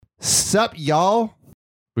What's up, y'all?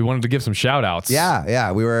 We wanted to give some shout outs.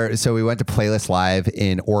 Yeah. We went to Playlist Live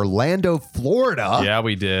in Orlando, Florida. Yeah,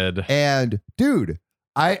 we did. And dude,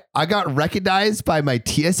 I got recognized by my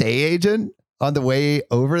TSA agent on the way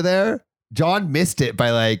over there. John missed it by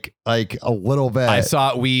like a little bit.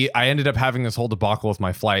 I ended up having this whole debacle with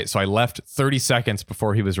my flight. So I left 30 seconds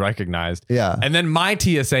before he was recognized. Yeah. And then my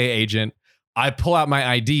TSA agent, I pull out my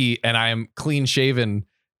ID and I am clean shaven.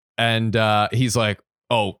 And he's like,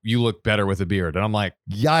 "Oh, you look better with a beard." And I'm like,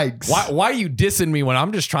 yikes. Why are you dissing me when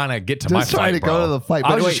I'm just trying to get to my flight? Just trying to go to the flight.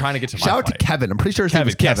 I was just trying to get to my flight. Shout out to Kevin. I'm pretty sure his name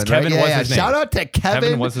is Kevin. Kevin right? was his name. Shout out to Kevin.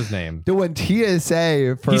 Kevin was his name. Doing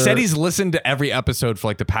TSA for. He said he's listened to every episode for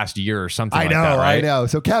like the past year or something like that, right? I know.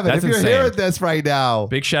 So Kevin, That's if you're insane. hearing this right now,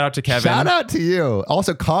 Big shout out to Kevin. shout out to you.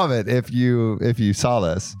 Also comment if you saw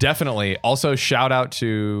this. Definitely. Also shout out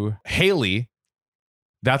to Haley.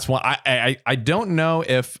 That's one. I don't know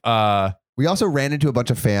if We also ran into a bunch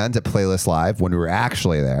of fans at Playlist Live when we were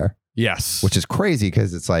actually there, yes, which is crazy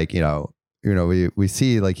because it's like, we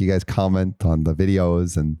see like you guys comment on the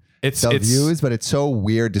videos and it's views, but it's so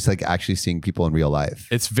weird just like actually seeing people in real life.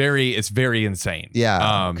 It's very insane.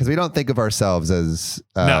 Yeah. Because we don't think of ourselves as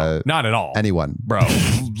no, not at all. anyone. Bro.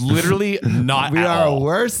 Literally not We at are all.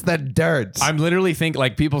 worse than dirt. I'm literally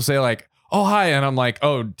like people say like, "Oh, hi." And I'm like,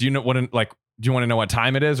 "Oh, do you want to know what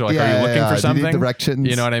time it is?" Or like, "Are you looking for something?" Do you need directions?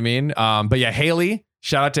 You know what I mean? But yeah, Haley,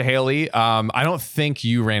 shout out to Haley. I don't think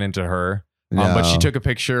you ran into her. But she took a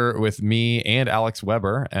picture with me and Alex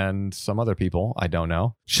Weber and some other people. I don't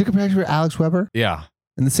know. She took a picture with Alex Weber Yeah.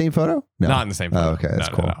 in the same photo? No. Not in the same photo. Oh, okay, that's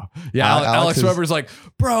cool. No. Yeah, Alex Weber's like,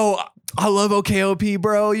 "Bro, I love OKOP,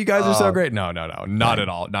 bro. You guys are so great." No. Not at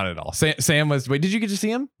all. Not at all. Sam was, wait, did you get to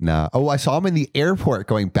see him? No. Oh, I saw him in the airport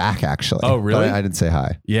going back, actually. Oh, really? But I didn't say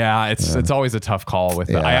hi. Yeah, it's always a tough call with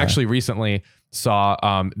that. I actually recently saw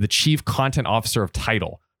the chief content officer of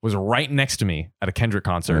Tidal was right next to me at a Kendrick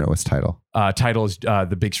I concert. don't know what's Tidal. Tidal is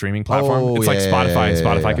the big streaming platform. Oh, it's like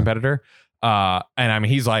Spotify yeah. competitor. And I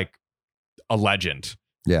mean, he's like a legend.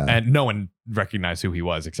 Yeah. And no one recognized who he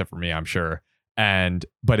was except for me, I'm sure.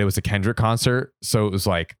 But it was a Kendrick concert, so it was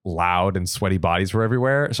like loud and sweaty bodies were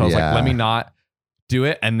everywhere. So I was like, let me not do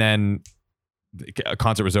it. And then the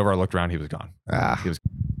concert was over. I looked around, he was gone.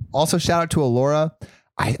 Also, shout out to Alora.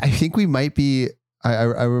 I think we might be. I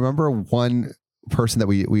remember one person that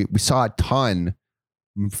we saw a ton.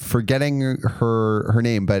 I'm forgetting her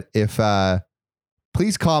name, but if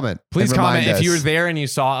please comment. Please comment if you were there and you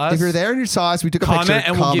saw us. If you're there and you saw us, we took a picture. Comment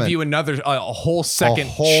and we'll give you a whole second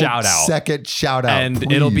shout out. Second shout out, and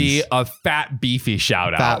please. it'll be a fat beefy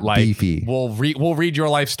shout out. Like beefy. We'll read your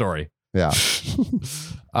life story. Yeah.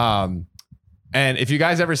 And if you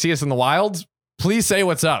guys ever see us in the wild, please say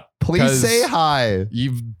what's up. Please say hi.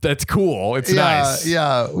 That's cool. It's nice.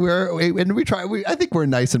 Yeah. I think we're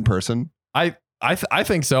nice in person. I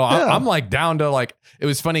think so. Yeah. I'm like down to like, it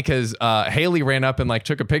was funny because Haley ran up and like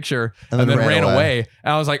took a picture and then ran away.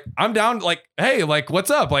 And I was like, I'm down, like, hey, like, what's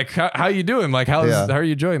up? Like, how you doing? Like, how are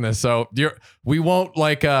you enjoying this? So we won't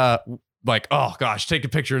like, oh gosh, take a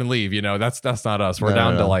picture and leave. You know, that's not us. We're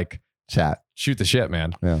down to like chat, shoot the shit,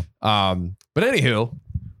 man. Yeah. But anywho,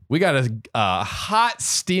 we got a hot,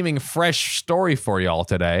 steaming, fresh story for y'all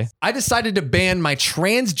today. I decided to ban my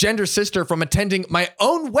transgender sister from attending my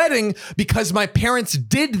own wedding because my parents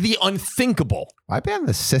did the unthinkable. Why ban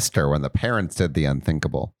the sister when the parents did the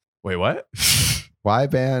unthinkable? Wait, what? Why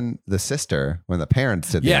ban the sister when the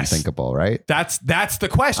parents did the unthinkable, right? That's the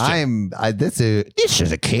question. This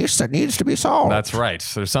is a case that needs to be solved. That's right.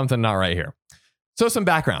 There's something not right here. So some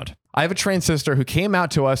background. I have a trans sister who came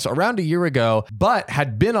out to us around a year ago, but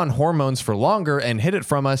had been on hormones for longer and hid it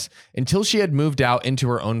from us until she had moved out into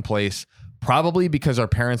her own place, probably because our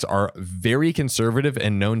parents are very conservative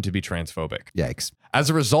and known to be transphobic. Yikes. As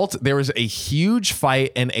a result, there was a huge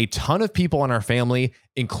fight and a ton of people in our family,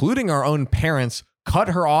 including our own parents, cut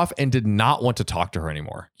her off and did not want to talk to her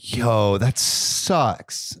anymore. Yo, that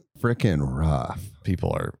sucks. Freaking rough.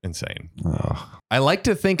 People are insane. Ugh. I like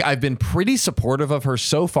to think I've been pretty supportive of her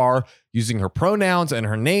so far, using her pronouns and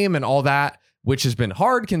her name and all that, which has been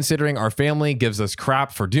hard considering our family gives us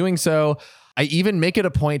crap for doing so. I even make it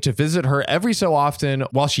a point to visit her every so often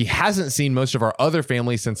while she hasn't seen most of our other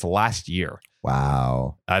family since last year.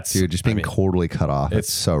 Wow. That's dude, just being totally cut off.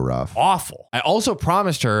 It's so rough. Awful. I also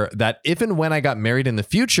promised her that if and when I got married in the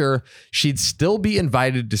future, she'd still be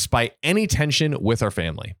invited despite any tension with our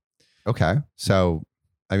family. Okay. So,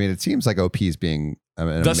 I mean, it seems like OP is being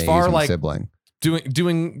an thus amazing far, like, sibling.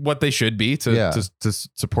 Doing what they should be to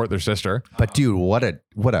support their sister. But dude, what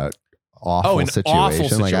a awful situation. Awful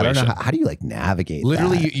situation. Like, I don't know. How do you like navigate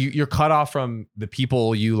literally that? you're cut off from the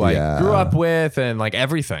people you like grew up with and like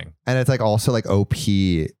everything. And it's like also like OP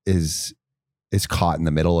is caught in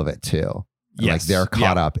the middle of it too. And like they're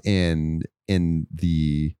caught up in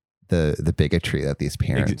the bigotry that these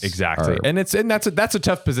parents exactly. And that's a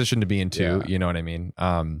tough position to be in too. You know what I mean?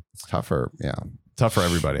 It's tougher. Yeah. Tough for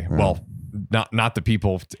everybody. Yeah. Well, not the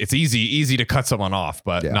people. It's easy to cut someone off,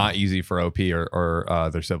 but not easy for OP or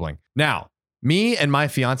their sibling. Now, me and my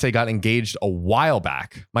fiance got engaged a while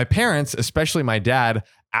back. My parents, especially my dad,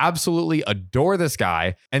 absolutely adore this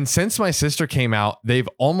guy. And since my sister came out, they've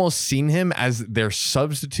almost seen him as their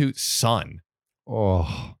substitute son.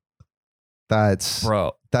 Oh, that's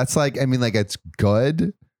like, I mean, like, it's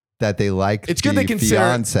good that they like it's good they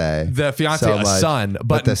consider the fiance so a son,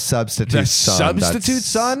 but the substitute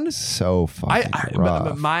son so fucking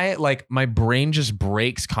rough. My brain just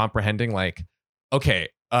breaks comprehending like, okay,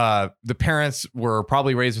 the parents were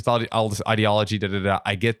probably raised with all this ideology,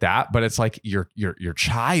 I get that, but it's like your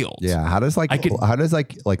child. Yeah, how does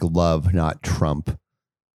love not trump,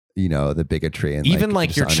 the bigotry and even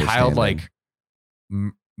like your child like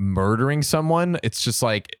murdering someone? It's just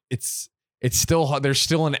like it's still, there's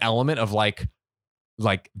still an element of like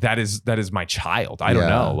that is my child. I don't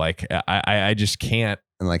know. Like I just can't.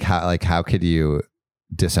 And how could you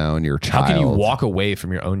disown your child? How can you walk away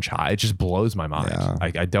from your own child? It just blows my mind. Yeah.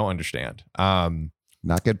 I don't understand.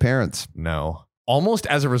 Not good parents. No. Almost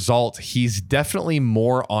as a result, he's definitely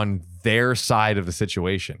more on their side of the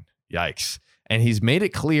situation. Yikes. And he's made it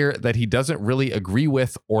clear that he doesn't really agree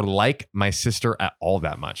with or like my sister at all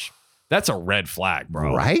that much. That's a red flag,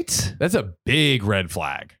 bro. Right? That's a big red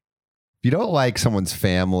flag. If you don't like someone's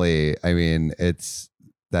family, I mean, that's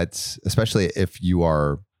especially if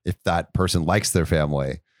that person likes their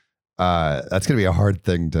family, that's going to be a hard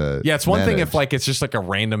thing to it's one manage. thing if like it's just like a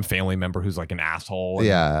random family member who's like an asshole.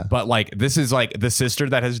 But like this is like the sister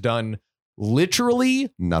that has done literally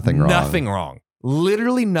nothing wrong.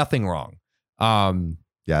 Literally nothing wrong.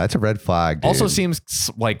 Yeah, that's a red flag, dude. Also seems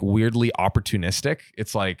like weirdly opportunistic.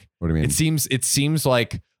 It's like, what do you mean? It seems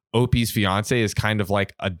like OP's fiance is kind of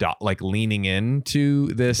like leaning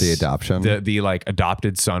into this, the adoption, the like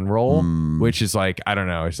adopted son role, which is like, I don't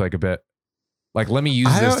know. It's like a bit like, let me use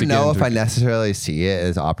this. I don't know if I necessarily see it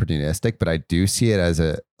as opportunistic, but I do see it as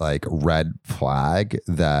a like red flag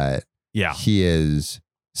that he is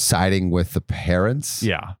siding with the parents.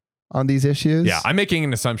 Yeah. On these issues. Yeah, I'm making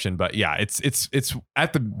an assumption, but yeah, it's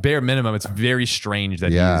at the bare minimum, it's very strange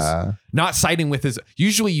that he's not siding with his.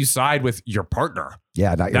 Usually, you side with your partner.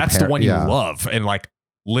 Yeah, not your that's the one you love and like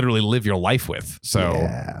literally live your life with. So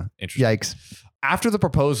interesting. Yikes. After the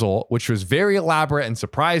proposal, which was very elaborate and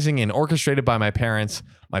surprising and orchestrated by my parents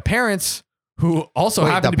who also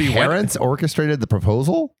happened to be parents orchestrated the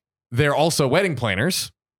proposal. They're also wedding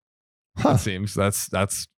planners. Huh. It seems that's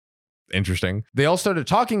interesting. They all started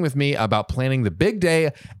talking with me about planning the big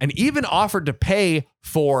day and even offered to pay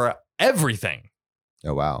for everything.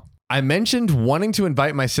 Oh, wow. I mentioned wanting to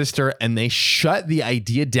invite my sister and they shut the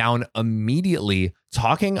idea down immediately,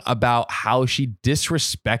 talking about how she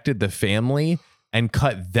disrespected the family and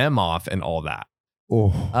cut them off and all that.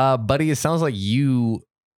 Oh, buddy, it sounds like you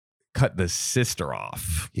cut the sister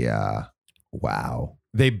off. Yeah. Wow.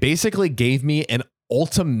 They basically gave me an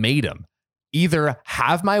ultimatum. Either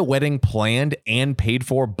have my wedding planned and paid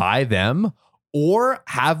for by them or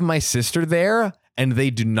have my sister there and they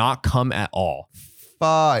do not come at all.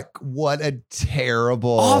 Fuck. What a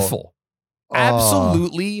terrible. Awful.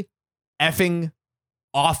 Absolutely effing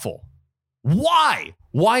awful. Why?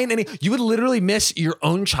 Why in any... You would literally miss your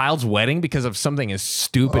own child's wedding because of something as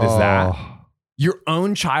stupid as that. Your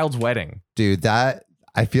own child's wedding. Dude, I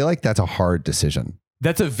feel like that's a hard decision.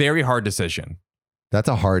 That's a very hard decision. That's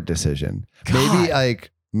a hard decision. God.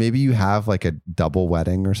 Maybe you have like a double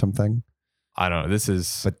wedding or something. I don't know.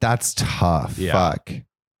 But that's tough. Yeah. Fuck.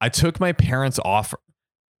 I took my parents' offer.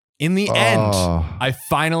 In the end, I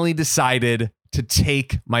finally decided to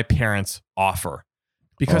take my parents' offer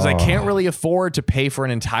because I can't really afford to pay for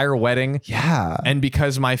an entire wedding. Yeah. And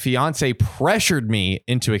because my fiance pressured me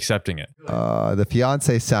into accepting it. The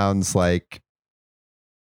fiance sounds like,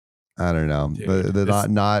 I don't know. Dude,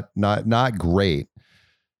 not great.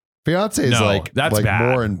 Fiance is that's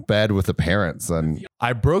bad. More in bed with the parents than.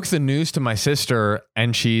 I broke the news to my sister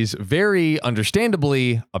and she's very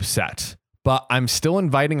understandably upset, but I'm still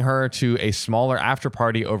inviting her to a smaller after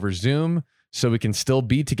party over Zoom so we can still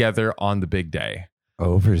be together on the big day.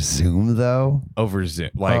 Over Zoom though? Over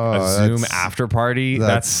Zoom. Like a Zoom after party.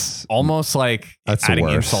 That's almost like adding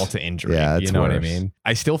insult to injury. Yeah, you know what I mean?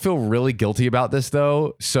 I still feel really guilty about this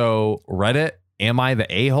though. So Reddit, am I the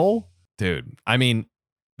a-hole? dude, I mean,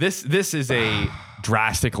 this is a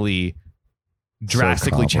drastically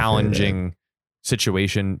complicated. challenging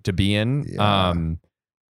situation to be in. Yeah.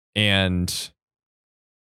 And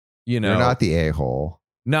you know, you're not the a-hole.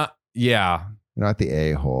 Yeah. You're not the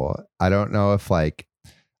a-hole. I don't know if like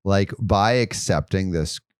by accepting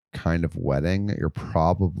this kind of wedding, you're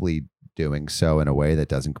probably doing so in a way that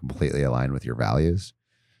doesn't completely align with your values.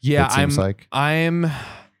 Yeah, it seems like.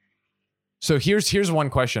 So here's one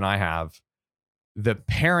question I have. The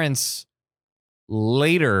parents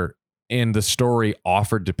later in the story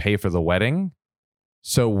offered to pay for the wedding.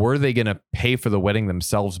 So were they going to pay for the wedding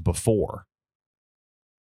themselves before?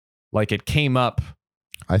 Like it came up.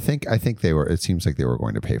 I think they were. It seems like they were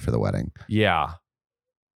going to pay for the wedding. Yeah.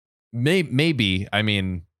 Maybe. I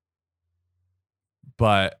mean,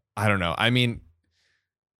 but I don't know. I mean,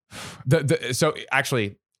 so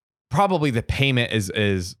actually, probably the payment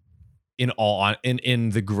is in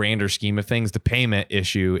the grander scheme of things, the payment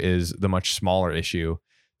issue is the much smaller issue.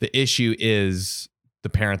 The issue is the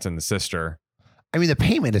parents and the sister. I mean, the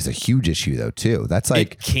payment is a huge issue though too. That's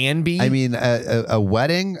like, it can be. I mean, a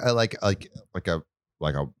wedding, like a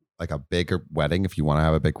bigger wedding. If you want to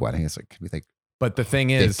have a big wedding, it's like can be like. But the thing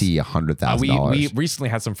is, $100,000. We recently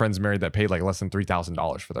had some friends married that paid like less than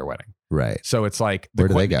 $3,000 for their wedding. Right. So it's like, where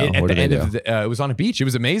did they go? At the end of it was on a beach. It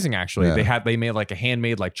was amazing actually. Yeah. They made like a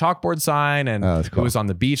handmade like chalkboard sign, and that's cool. It was on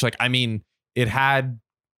the beach. Like I mean, it had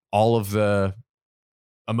all of the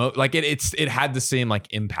it had the same like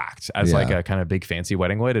impact as like a kind of big fancy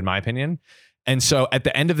wedding would, in my opinion. And so at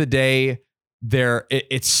the end of the day,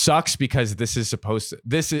 it sucks because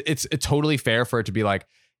it's totally fair for it to be like,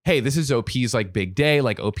 hey, this is OP's like big day.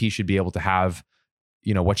 Like OP should be able to have,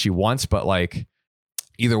 you know, what she wants. But like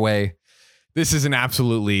either way, this is an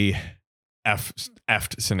absolutely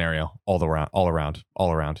effed scenario all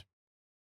around.